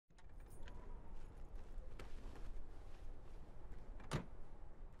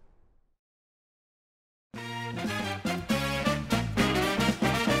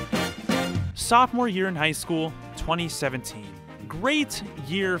sophomore year in high school, 2017. Great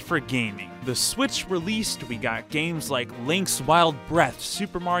year for gaming. The Switch released, we got games like Link's Wild Breath,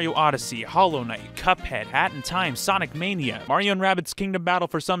 Super Mario Odyssey, Hollow Knight, Cuphead, Hat in Time, Sonic Mania, Mario & Rabbids Kingdom Battle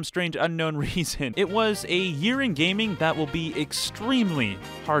for some strange unknown reason. It was a year in gaming that will be extremely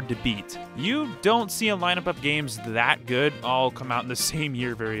hard to beat. You don't see a lineup of games that good all come out in the same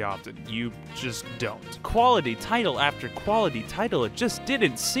year very often. You just don't. Quality title after quality title, it just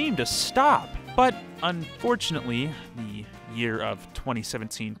didn't seem to stop. But unfortunately, the year of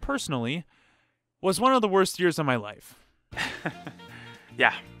 2017 personally was one of the worst years of my life.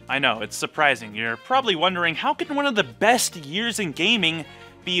 Yeah, I know, it's surprising. You're probably wondering, how can one of the best years in gaming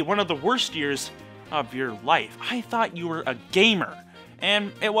be one of the worst years of your life? I thought you were a gamer,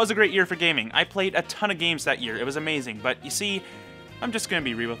 and it was a great year for gaming. I played a ton of games that year. It was amazing, but you see, I'm just gonna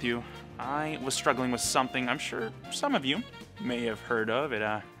be real with you. I was struggling with something I'm sure some of you may have heard of.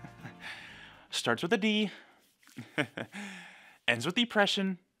 It starts with a D. Ends with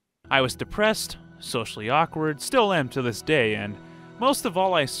depression. I was depressed, socially awkward, still am to this day, and most of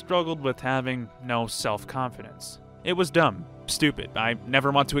all I struggled with having no self-confidence. It was dumb, stupid. I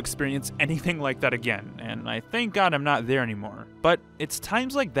never want to experience anything like that again, and I thank God I'm not there anymore. But it's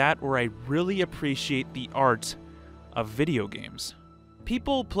times like that where I really appreciate the art of video games.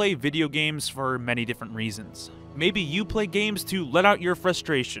 People play video games for many different reasons. Maybe you play games to let out your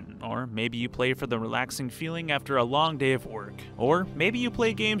frustration, or maybe you play for the relaxing feeling after a long day of work, or maybe you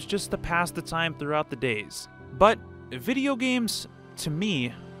play games just to pass the time throughout the days. But video games, to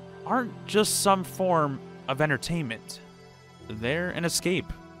me, aren't just some form of entertainment. They're an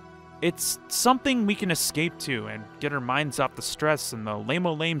escape. It's something we can escape to and get our minds off the stress and the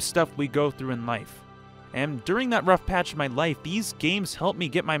lame stuff we go through in life. And during that rough patch of my life, these games helped me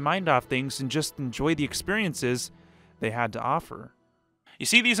get my mind off things and just enjoy the experiences they had to offer. You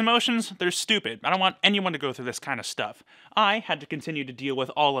see these emotions? They're stupid. I don't want anyone to go through this kind of stuff. I had to continue to deal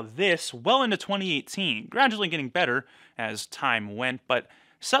with all of this well into 2018, gradually getting better as time went, but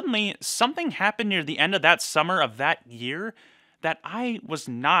suddenly something happened near the end of that summer of that year that I was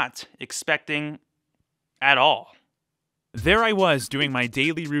not expecting at all. There I was, doing my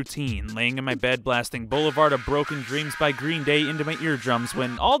daily routine, laying in my bed blasting Boulevard of Broken Dreams by Green Day into my eardrums,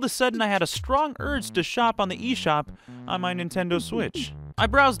 when all of a sudden I had a strong urge to shop on the eShop on my Nintendo Switch. I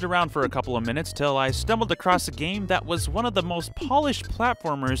browsed around for a couple of minutes till I stumbled across a game that was one of the most polished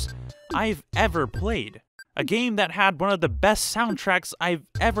platformers I've ever played. A game that had one of the best soundtracks I've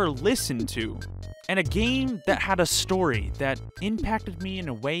ever listened to. And a game that had a story that impacted me in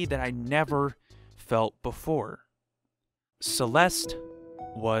a way that I never felt before. Celeste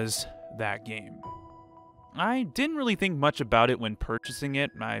was that game. I didn't really think much about it when purchasing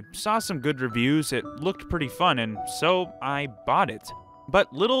it. I saw some good reviews, it looked pretty fun, and so I bought it.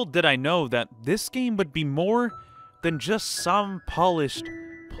 But little did I know that this game would be more than just some polished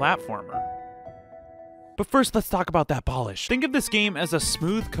platformer. But first, let's talk about that polish. Think of this game as a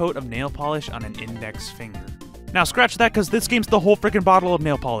smooth coat of nail polish on an index finger. Now scratch that, because this game's the whole freaking bottle of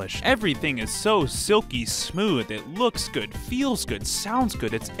nail polish. Everything is so silky smooth, it looks good, feels good, sounds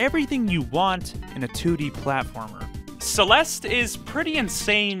good. It's everything you want in a 2D platformer. Celeste is pretty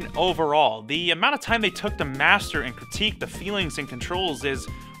insane overall. The amount of time they took to master and critique the feelings and controls is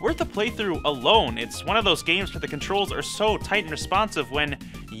worth a playthrough alone. It's one of those games where the controls are so tight and responsive when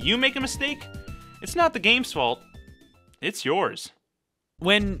you make a mistake, it's not the game's fault, it's yours.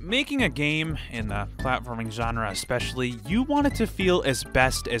 When making a game, in the platforming genre especially, you want it to feel as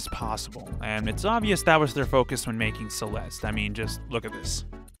best as possible, and it's obvious that was their focus when making Celeste. I mean, just look at this.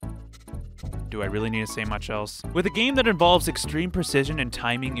 Do I really need to say much else? With a game that involves extreme precision and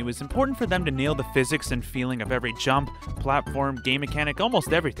timing, it was important for them to nail the physics and feeling of every jump, platform, game mechanic,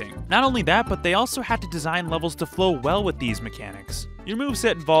 almost everything. Not only that, but they also had to design levels to flow well with these mechanics. Your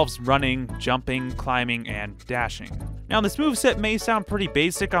moveset involves running, jumping, climbing, and dashing. Now, this moveset may sound pretty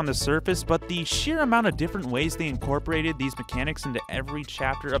basic on the surface, but the sheer amount of different ways they incorporated these mechanics into every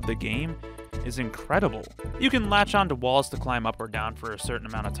chapter of the game is incredible. You can latch onto walls to climb up or down for a certain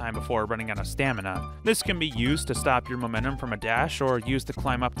amount of time before running out of stamina. This can be used to stop your momentum from a dash, or used to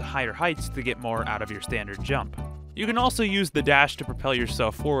climb up to higher heights to get more out of your standard jump. You can also use the dash to propel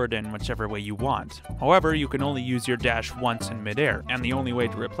yourself forward in whichever way you want. However, you can only use your dash once in midair, and the only way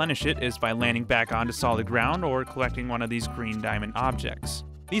to replenish it is by landing back onto solid ground or collecting one of these green diamond objects.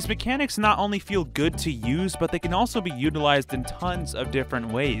 These mechanics not only feel good to use, but they can also be utilized in tons of different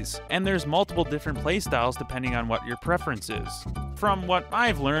ways, and there's multiple different playstyles depending on what your preference is. From what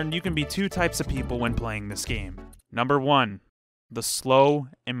I've learned, you can be two types of people when playing this game. Number 1, the slow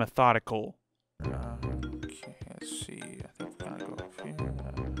and methodical. Okay, let's see, I think we're gonna go up here.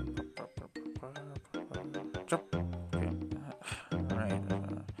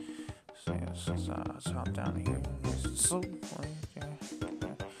 jump down here. So, okay.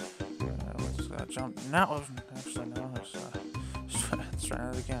 Let's jump now. Actually, no. Let's try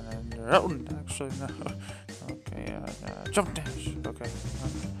it again. And actually, no. Okay, jump dash. Okay.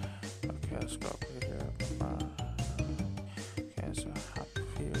 Okay, let's go up here. Okay, so hop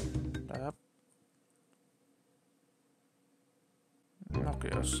here and up. Okay,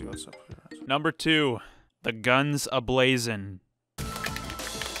 let's see what's up here. Number 2, the guns ablazing.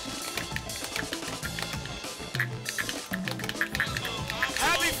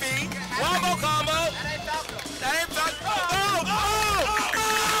 Happy feet, one more combo. That ain't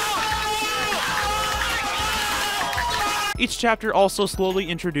Each chapter also slowly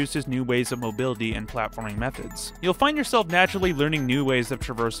introduces new ways of mobility and platforming methods. You'll find yourself naturally learning new ways of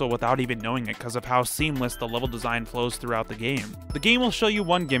traversal without even knowing it because of how seamless the level design flows throughout the game. The game will show you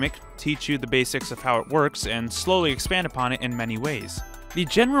one gimmick, teach you the basics of how it works, and slowly expand upon it in many ways. The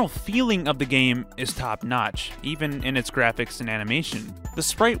general feeling of the game is top-notch, even in its graphics and animation. The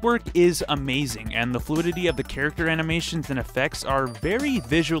sprite work is amazing, and the fluidity of the character animations and effects are very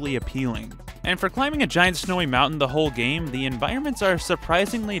visually appealing. And for climbing a giant snowy mountain the whole game, the environments are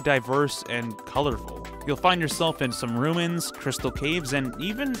surprisingly diverse and colorful. You'll find yourself in some ruins, crystal caves, and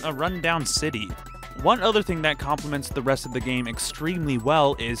even a rundown city. One other thing that complements the rest of the game extremely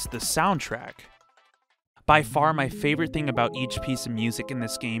well is the soundtrack. By far, my favorite thing about each piece of music in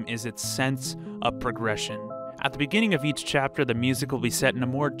this game is its sense of progression. At the beginning of each chapter, the music will be set in a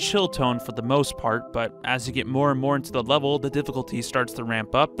more chill tone for the most part, but as you get more and more into the level, the difficulty starts to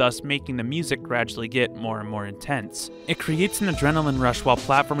ramp up, thus making the music gradually get more and more intense. It creates an adrenaline rush while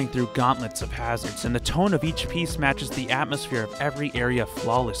platforming through gauntlets of hazards, and the tone of each piece matches the atmosphere of every area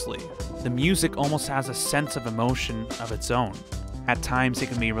flawlessly. The music almost has a sense of emotion of its own. At times, it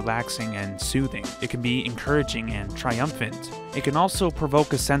can be relaxing and soothing. It can be encouraging and triumphant. It can also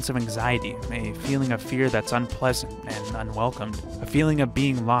provoke a sense of anxiety, a feeling of fear that's unpleasant and unwelcomed, a feeling of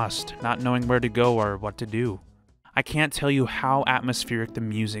being lost, not knowing where to go or what to do. I can't tell you how atmospheric the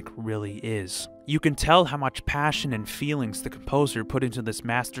music really is. You can tell how much passion and feelings the composer put into this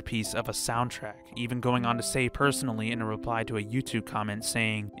masterpiece of a soundtrack, even going on to say personally in a reply to a YouTube comment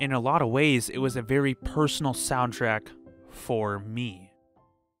saying, "In a lot of ways, it was a very personal soundtrack for me."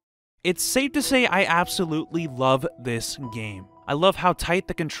 It's safe to say I absolutely love this game. I love how tight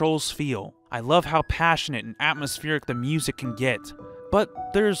the controls feel. I love how passionate and atmospheric the music can get. But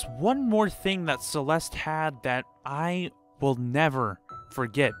there's one more thing that Celeste had that I will never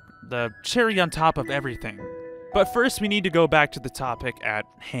forget. The cherry on top of everything. But first we need to go back to the topic at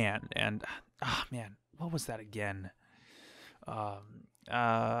hand, and man, what was that again?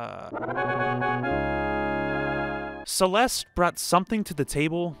 Celeste brought something to the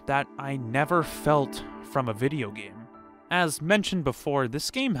table that I never felt from a video game. As mentioned before, this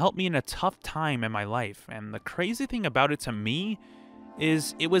game helped me in a tough time in my life, and the crazy thing about it to me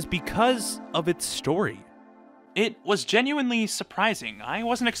is it was because of its story. It was genuinely surprising. I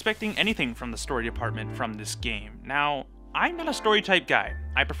wasn't expecting anything from the story department from this game. Now, I'm not a story type guy.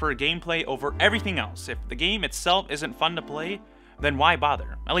 I prefer gameplay over everything else. If the game itself isn't fun to play, then why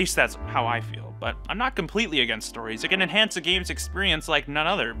bother? At least that's how I feel. But I'm not completely against stories. It can enhance a game's experience like none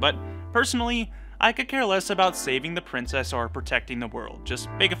other. But personally, I could care less about saving the princess or protecting the world. Just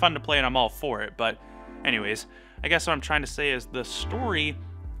make it fun to play and I'm all for it. But anyways, I guess what I'm trying to say is the story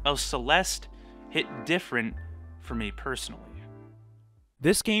of Celeste hit different for me personally.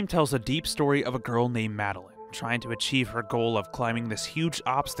 This game tells a deep story of a girl named Madeline trying to achieve her goal of climbing this huge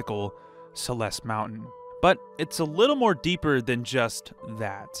obstacle, Celeste Mountain. But it's a little more deeper than just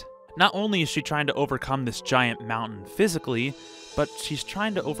that. Not only is she trying to overcome this giant mountain physically, but she's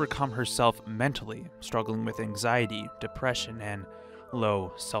trying to overcome herself mentally, struggling with anxiety, depression, and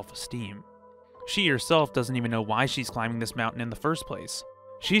low self-esteem. She herself doesn't even know why she's climbing this mountain in the first place.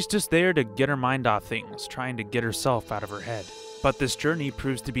 She's just there to get her mind off things, trying to get herself out of her head. But this journey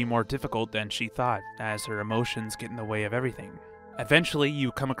proves to be more difficult than she thought, as her emotions get in the way of everything. Eventually,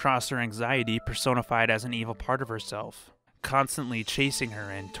 you come across her anxiety personified as an evil part of herself, constantly chasing her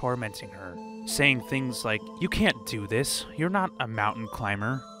and tormenting her, saying things like, "You can't do this, you're not a mountain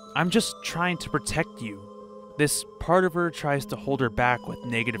climber, I'm just trying to protect you." This part of her tries to hold her back with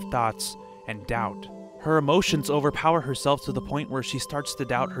negative thoughts and doubt. Her emotions overpower herself to the point where she starts to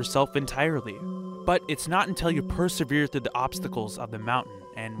doubt herself entirely. But it's not until you persevere through the obstacles of the mountain,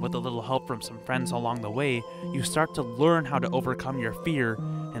 and with a little help from some friends along the way, you start to learn how to overcome your fear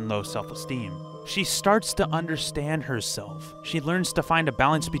and low self-esteem. She starts to understand herself. She learns to find a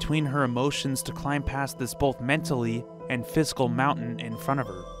balance between her emotions to climb past this both mentally and physical mountain in front of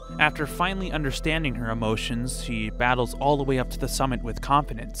her. After finally understanding her emotions, she battles all the way up to the summit with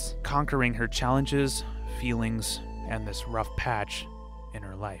confidence, conquering her challenges, feelings, and this rough patch in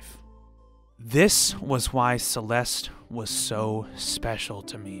her life. This was why Celeste was so special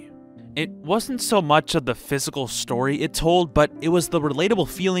to me. It wasn't so much of the physical story it told, but it was the relatable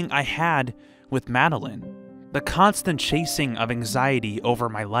feeling I had with Madeline. The constant chasing of anxiety over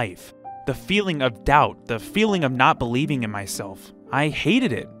my life. The feeling of doubt, the feeling of not believing in myself. I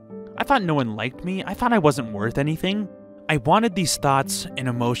hated it. I thought no one liked me. I thought I wasn't worth anything. I wanted these thoughts and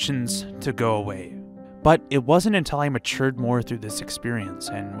emotions to go away. But it wasn't until I matured more through this experience,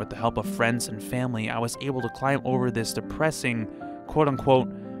 and with the help of friends and family, I was able to climb over this depressing, quote-unquote,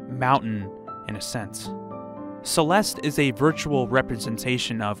 mountain in a sense. Celeste is a virtual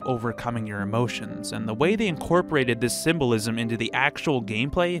representation of overcoming your emotions, and the way they incorporated this symbolism into the actual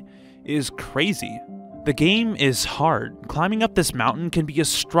gameplay is crazy. The game is hard. Climbing up this mountain can be a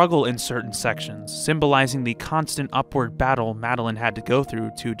struggle in certain sections, symbolizing the constant upward battle Madeline had to go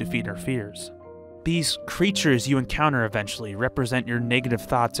through to defeat her fears. These creatures you encounter eventually represent your negative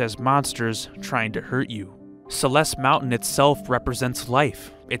thoughts as monsters trying to hurt you. Celeste Mountain itself represents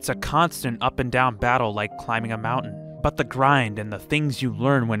life. It's a constant up and down battle like climbing a mountain. But the grind and the things you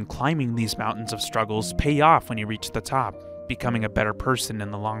learn when climbing these mountains of struggles pay off when you reach the top, becoming a better person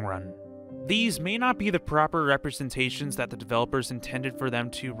in the long run. These may not be the proper representations that the developers intended for them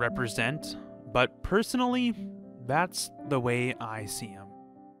to represent, but personally, that's the way I see them.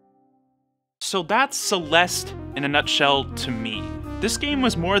 So that's Celeste in a nutshell to me. This game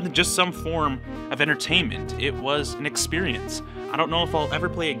was more than just some form of entertainment. It was an experience. I don't know if I'll ever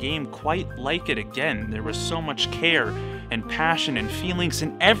play a game quite like it again. There was so much care and passion and feelings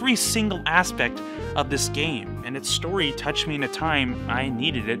in every single aspect of this game, and its story touched me in a time I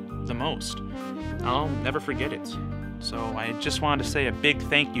needed it the most. I'll never forget it. So I just wanted to say a big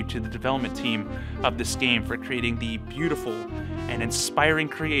thank you to the development team of this game for creating the beautiful and inspiring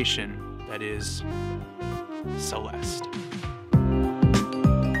creation that is Celeste.